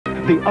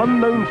the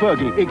Unknown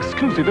Fergie,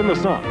 exclusive in the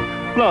Sun.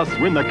 Plus,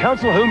 win the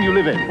council home you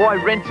live in. Why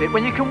rent it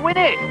when you can win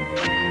it?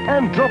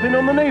 And drop in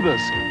on the neighbours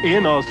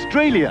in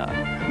Australia.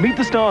 Meet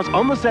the stars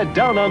on the set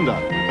Down Under,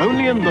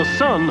 only in the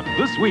Sun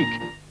this week.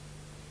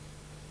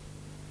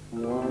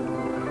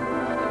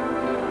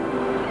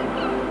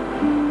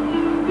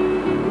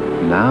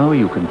 Now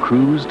you can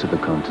cruise to the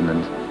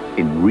continent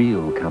in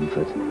real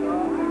comfort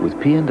with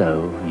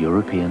P&O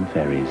European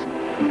ferries.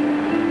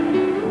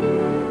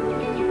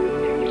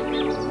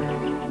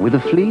 With a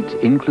fleet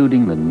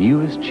including the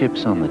newest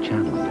ships on the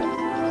channel,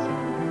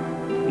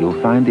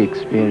 you'll find the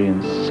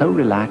experience so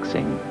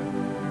relaxing,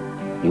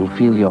 you'll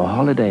feel your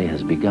holiday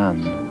has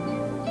begun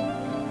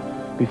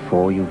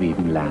before you've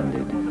even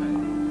landed.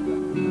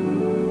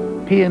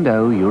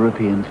 P&O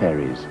European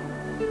ferries.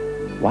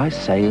 Why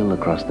sail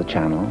across the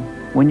channel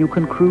when you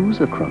can cruise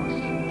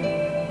across?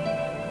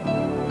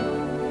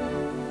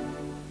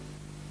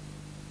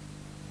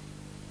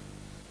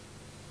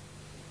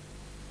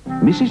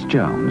 Mrs.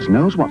 Jones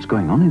knows what's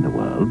going on in the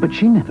world, but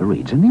she never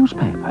reads a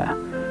newspaper.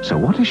 So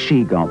what has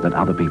she got that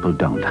other people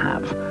don't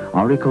have?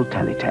 Oracle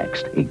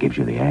Teletext. It gives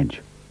you the edge.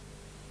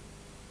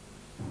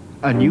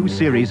 A new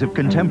series of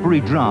contemporary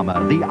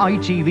drama, the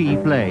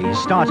ITV play,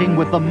 starting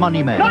with The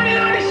Money Men.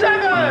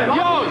 1997!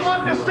 Yours!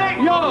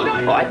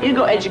 Yours! Right, you've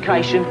got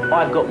education,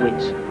 I've got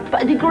wits.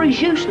 But a degree's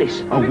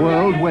useless. A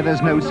world where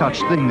there's no such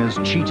thing as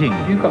cheating.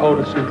 You got hold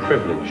of some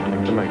privileged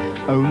information.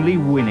 Only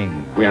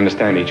winning. We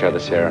understand each other,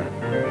 Sarah.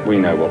 We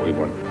know what we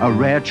want. A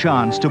rare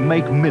chance to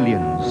make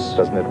millions.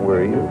 Doesn't it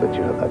worry you that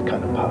you have that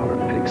kind of power?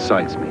 It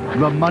excites me.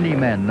 The Money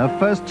Men, a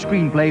first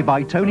screenplay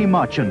by Tony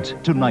Marchant,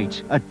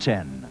 tonight at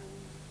 10.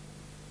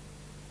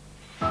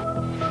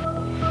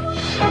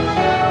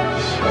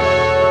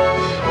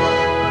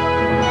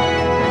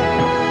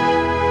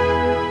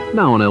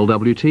 Now on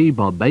LWT,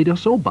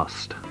 Barbados or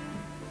Bust.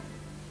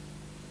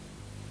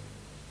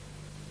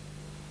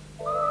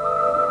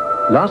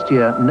 Last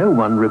year, no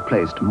one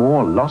replaced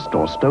more lost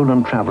or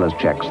stolen travelers'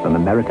 checks than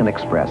American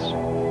Express.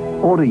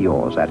 Order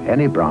yours at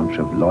any branch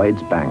of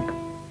Lloyd's Bank.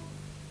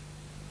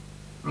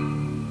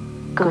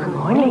 Good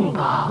morning,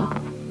 Bob.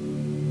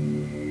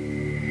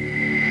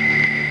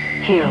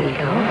 Here we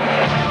go.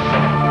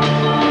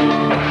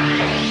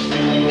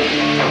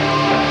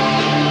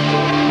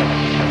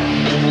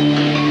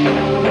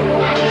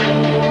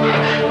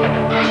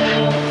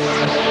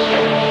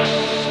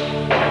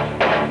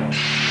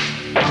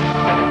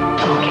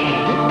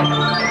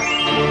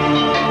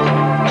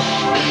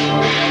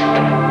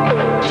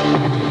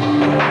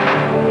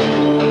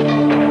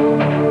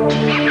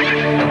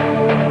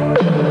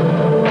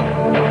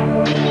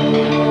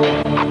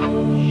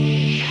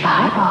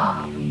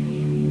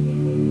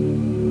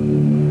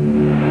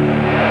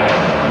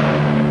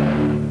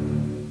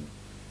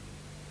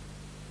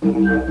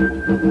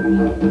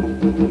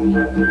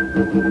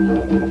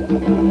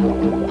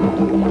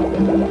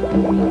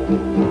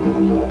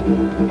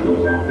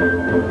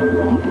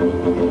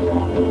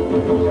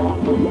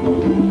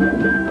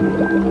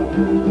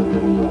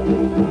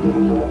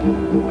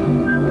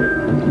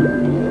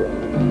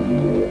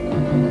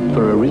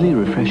 For a really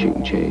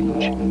refreshing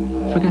change,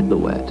 forget the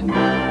wet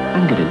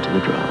and get into the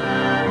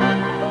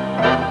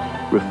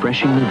dry.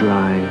 Refreshing the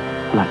dry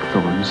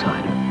Blackthorn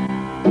cider.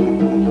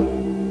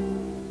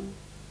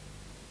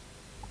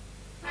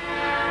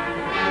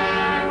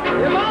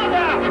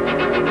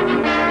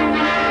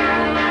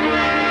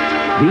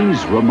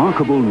 These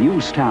remarkable new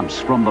stamps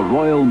from the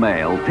Royal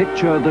Mail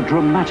picture the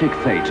dramatic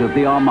fate of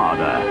the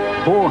Armada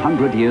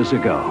 400 years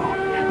ago.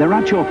 They're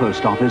at your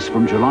post office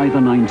from July the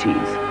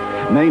 19th.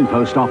 Main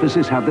post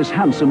offices have this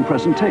handsome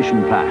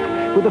presentation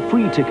pack with a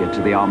free ticket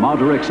to the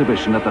Armada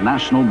exhibition at the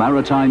National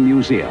Maritime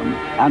Museum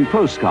and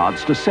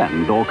postcards to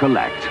send or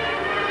collect.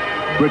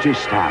 British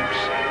stamps,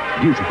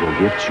 beautiful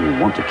gifts you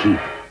want to keep.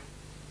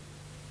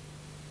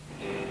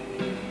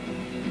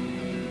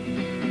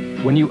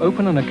 When you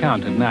open an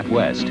account at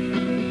NatWest,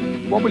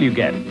 what will you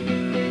get?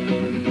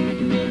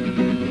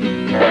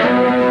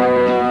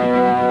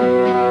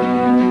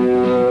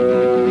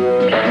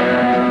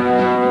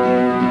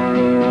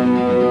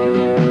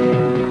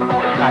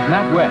 At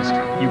NatWest,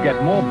 you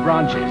get more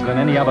branches than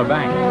any other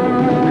bank.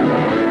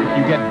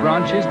 You get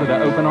branches that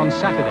are open on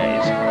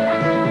Saturdays.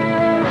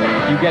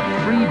 You get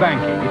free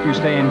banking if you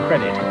stay in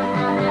credit.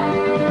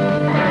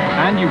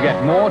 And you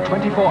get more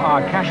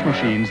 24-hour cash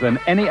machines than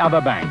any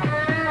other bank.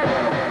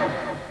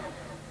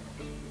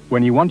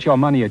 When you want your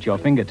money at your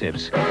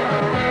fingertips,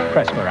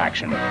 press for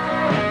action.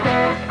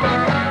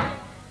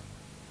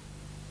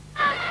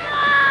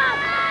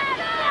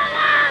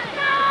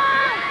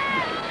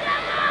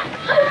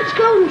 It's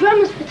golden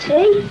drummers for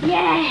tea.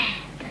 Yeah.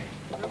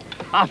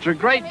 After a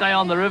great day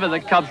on the river, the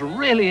Cubs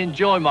really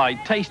enjoy my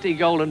tasty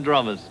golden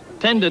drummers.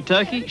 Tender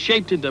turkey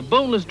shaped into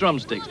boneless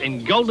drumsticks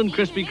in golden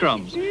crispy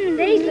crumbs.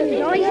 These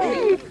look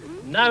nice.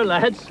 No,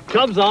 lads.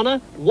 Cubs honour.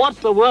 What's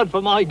the word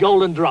for my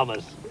golden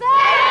drummers?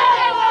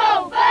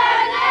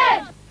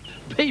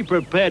 Be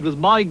prepared with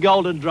my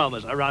golden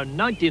drummers, around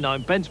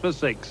 99 pence for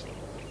 6.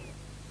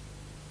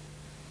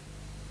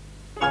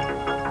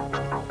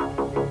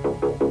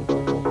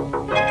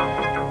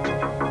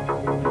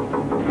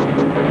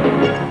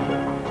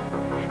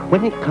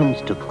 when it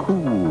comes to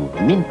cool,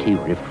 minty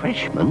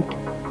refreshment,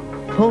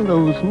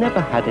 Polo's never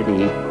had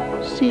any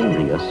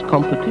serious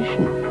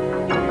competition.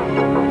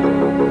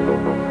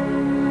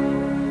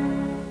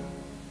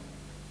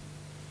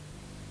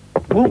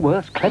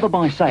 Woolworth's Clever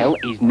Buy sale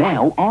is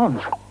now on.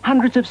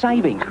 Hundreds of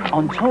savings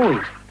on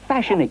toys,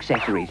 fashion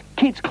accessories,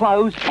 kids'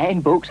 clothes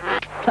and books,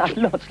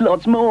 plus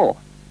lots more.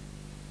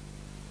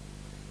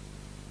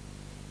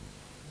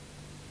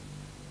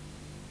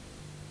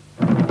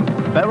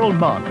 Beryl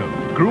Markham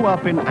grew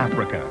up in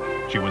Africa.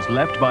 She was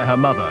left by her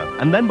mother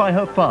and then by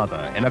her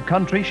father in a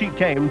country she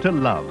came to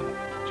love.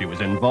 She was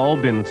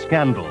involved in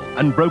scandal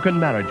and broken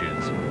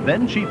marriages.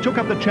 Then she took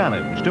up the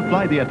challenge to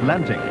fly the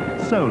Atlantic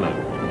solo.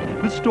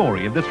 The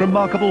story of this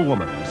remarkable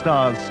woman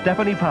stars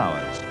Stephanie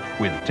Powers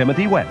with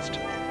Timothy West,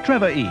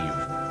 Trevor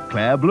Eve,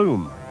 Claire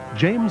Bloom,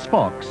 James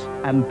Fox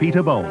and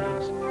Peter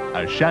Bowles.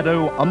 A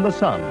Shadow on the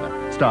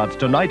Sun starts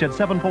tonight at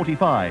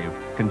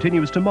 7:45,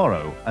 continues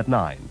tomorrow at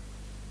 9.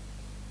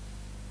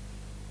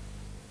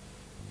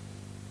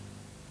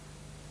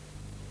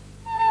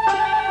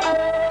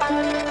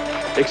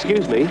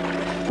 Excuse me,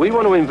 we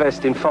want to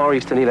invest in Far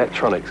Eastern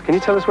electronics. Can you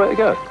tell us where to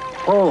go?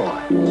 Oh.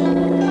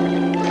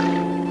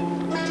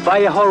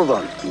 Via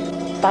Horvan.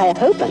 Via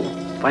Hoban.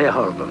 Via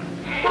Horvan.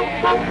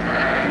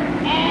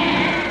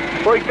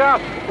 Wake up!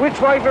 Which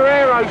way for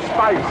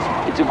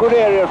aerospace? It's a good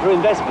area for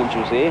investment,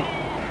 you see.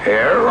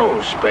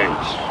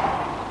 Aerospace?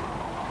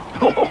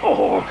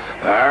 Oh,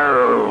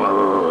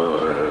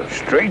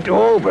 straight to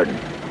Auburn.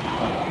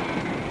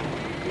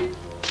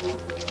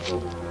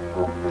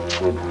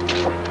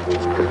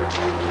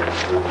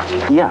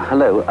 Yeah,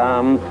 hello.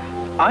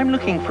 I'm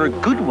looking for a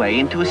good way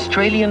into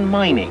Australian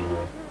mining.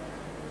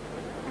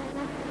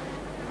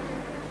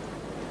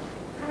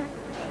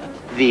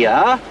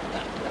 Via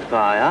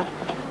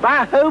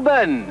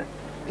Hoban.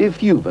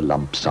 If you've a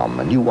lump sum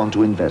and you want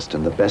to invest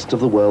in the best of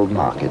the world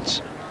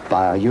markets,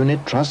 via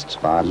unit trusts,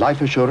 via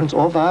life assurance,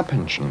 or via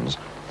pensions,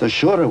 the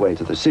surer way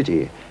to the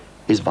city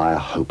is via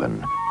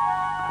Hoban.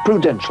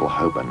 Prudential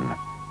Hoban.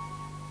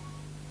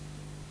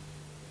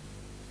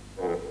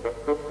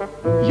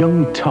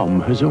 Young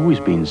Tom has always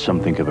been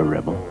something of a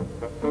rebel.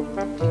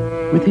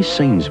 With his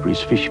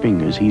Sainsbury's fish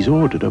fingers, he's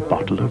ordered a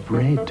bottle of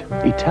red,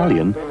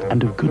 Italian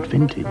and of good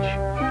vintage.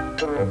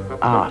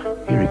 Ah,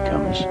 here it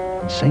comes.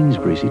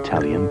 Sainsbury's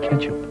Italian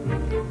ketchup.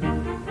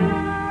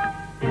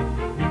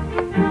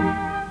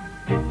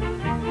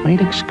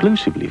 Made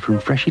exclusively from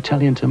fresh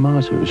Italian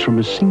tomatoes from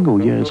a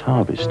single year's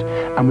harvest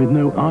and with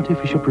no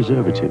artificial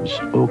preservatives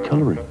or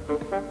colouring.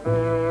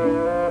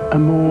 A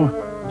more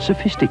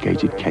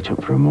sophisticated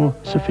ketchup for a more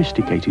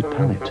sophisticated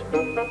palate.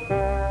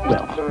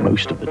 Well,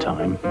 most of the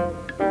time.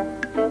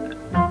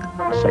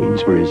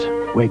 Sainsbury's,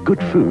 where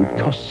good food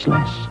costs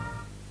less.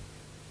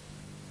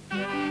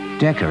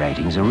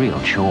 Decorating's a real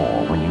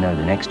chore when you know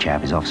the next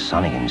chap is off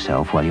sunning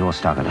himself while you're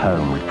stuck at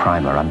home with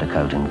primer,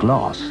 undercoat and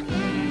gloss.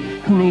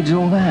 Who needs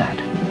all that?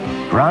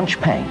 Branch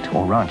paint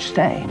or ranch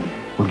stain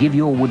will give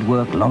your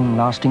woodwork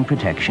long-lasting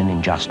protection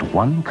in just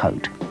one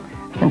coat.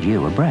 And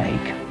you a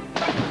break.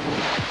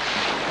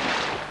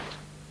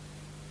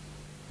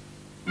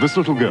 This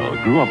little girl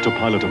grew up to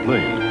pilot a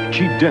plane,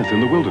 cheat death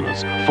in the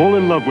wilderness, fall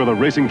in love with a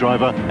racing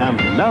driver, and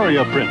marry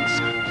a prince.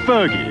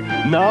 Fergie.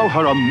 Now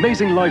her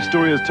amazing life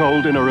story is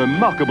told in a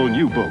remarkable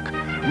new book.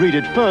 Read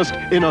it first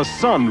in a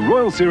Sun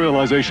Royal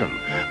serialization.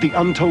 The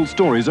untold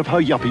stories of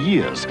her yuppie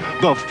years.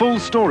 The full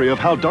story of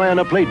how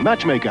Diana played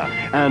matchmaker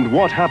and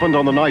what happened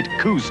on the night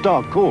Coup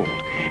Star called.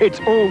 It's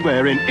all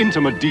there in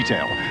intimate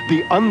detail.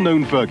 The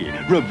Unknown Fergie,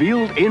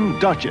 revealed in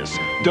Duchess.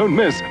 Don't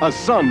miss a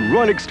Sun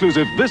Royal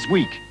exclusive this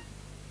week.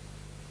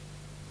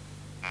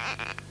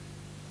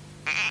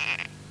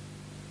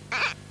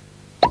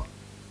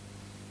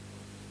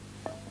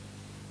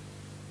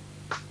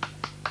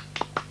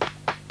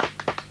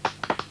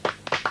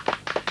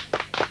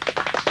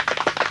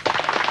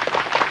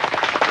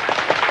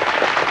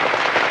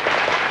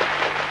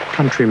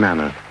 Country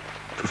manner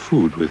for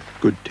food with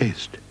good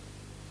taste.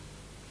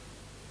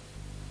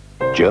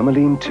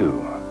 Germaline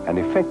 2, an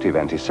effective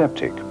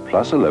antiseptic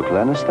plus a local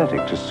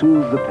anesthetic to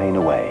soothe the pain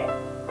away.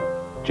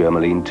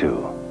 Germaline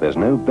 2, there's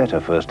no better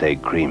first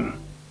aid cream.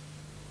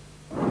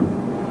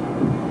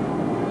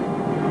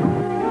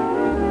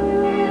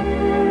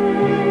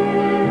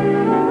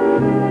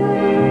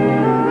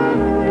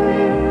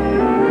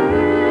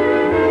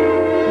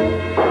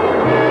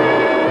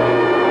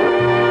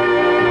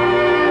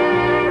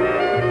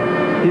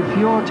 If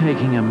you're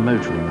taking a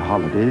motoring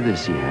holiday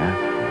this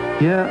year,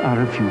 here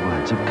are a few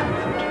words of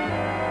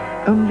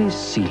comfort. Only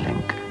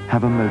Sea-Link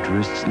have a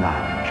motorist's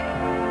lounge.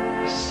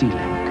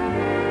 Sea-Link.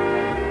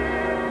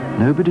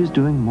 Nobody's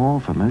doing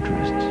more for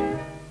motorists.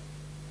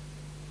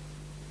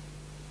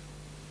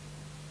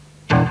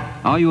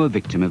 Are you a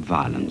victim of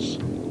violence?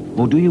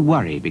 Or do you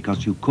worry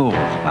because you cause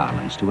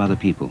violence to other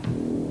people?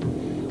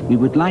 We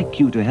would like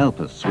you to help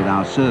us with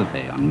our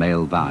survey on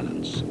male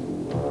violence.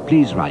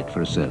 Please write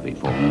for a survey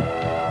form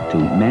to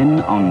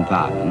Men on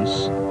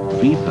Violence,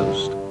 Free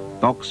Post,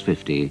 Box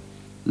 50,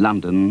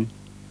 London,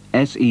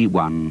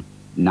 SE1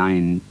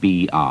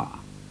 9BR.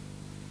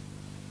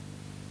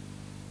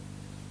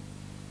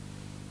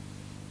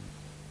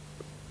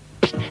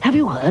 Have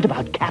you heard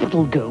about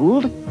Capital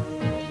Gold?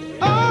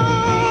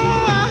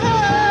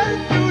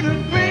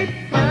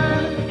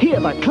 Hear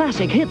the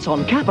classic hits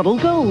on Capital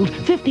Gold,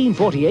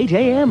 1548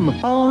 AM.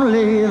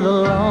 Only the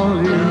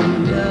lonely.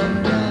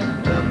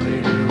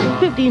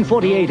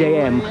 1548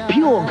 AM,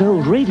 pure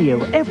gold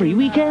radio every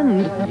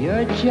weekend.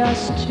 You're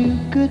just too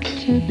good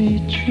to be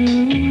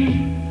true.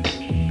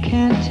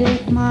 Can't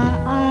take my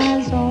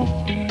eyes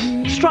off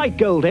you. Strike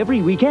gold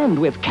every weekend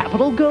with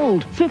Capital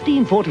Gold,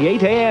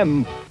 1548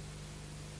 AM.